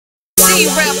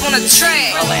rap on a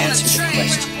track. I'll answer the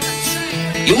question.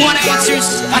 You want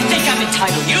answers? I think I'm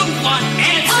entitled. You want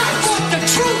answers? I want the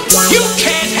truth. You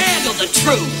can't handle the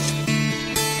truth.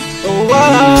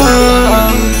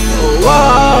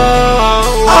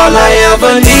 All I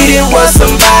ever needed was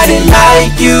somebody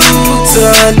like you to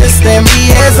understand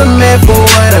me as a man for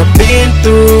what I've been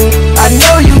through. I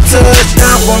know you touched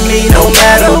down for me no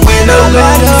matter win or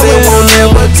lose. It won't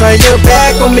never turn your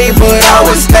back on me, but I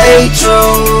will stay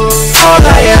true. All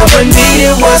I ever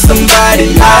needed was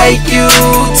somebody like you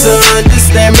to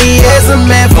understand me as a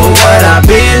man for what I've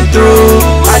been through.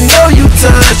 I know you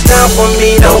touched down for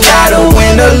me no matter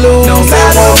win or lose.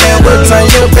 It won't never turn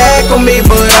your back on me,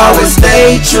 but I will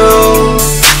stay true.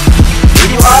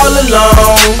 You all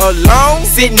alone,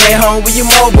 sitting at home with your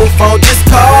mobile phone, just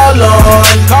call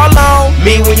on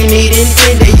me when you need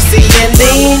anything that you see and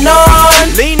lean on.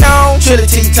 Trilla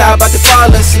T-top, about to fall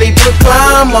asleep, but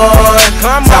climb on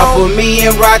top of me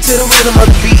and rock to the rhythm of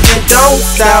the beat and don't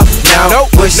stop. Now,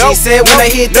 what she said when I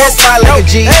hit that spot like a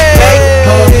G, make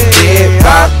her get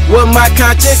rock. What my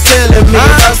conscience telling me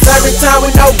about serving time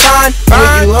with no bond.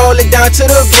 When you hold it down to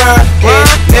the ground,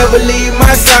 never leave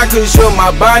my side, cause you're my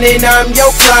bond and I'm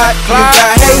your clock. You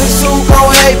got haters who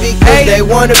gon' hate because they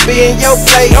wanna be in your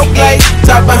place.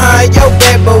 Talk behind your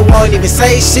back but won't even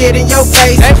say shit in your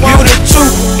face. You the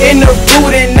truth in the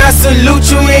boot and I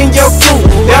salute you in your crew.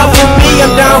 Down for me,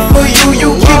 I'm down for you.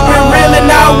 You keep it real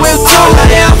and I will too. All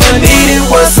I ever needed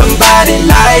was somebody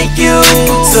like you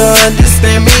to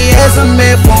understand me as a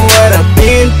man for what I've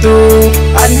been through.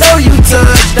 I know you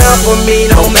touched down for me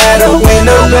no matter win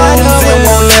or lose. It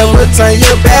won't ever turn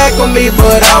your back on me,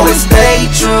 but I will stay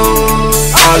true.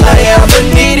 All I ever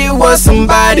needed was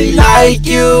somebody like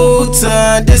you to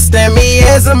understand me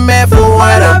as a man for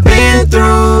what I've been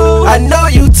through. I know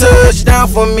you touched down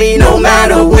for me no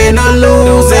matter win or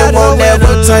lose. It won't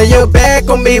never turn your back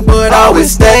on me, but I will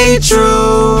stay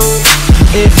true.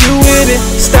 If you with it,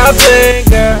 stop playing,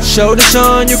 girl. Show the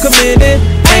Sean you committed.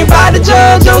 Ain't by the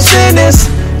judge your sentence.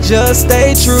 Just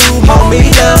stay true, hold me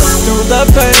down through the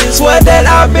pain. Swear that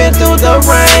I've been through the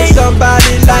rain.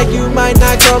 Somebody like you might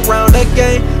not come round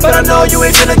again, but I know you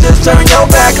ain't gonna just turn your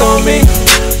back on me.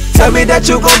 Tell me that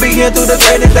you gon' be here through the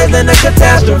greatest days and the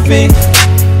catastrophe.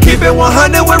 Keep it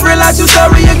 100 when realize you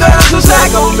sorry your girls who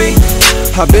sag on me.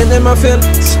 I've been in my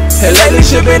feelings, and lately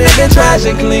shit been ending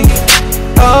tragically.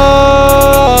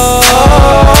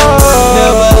 Oh.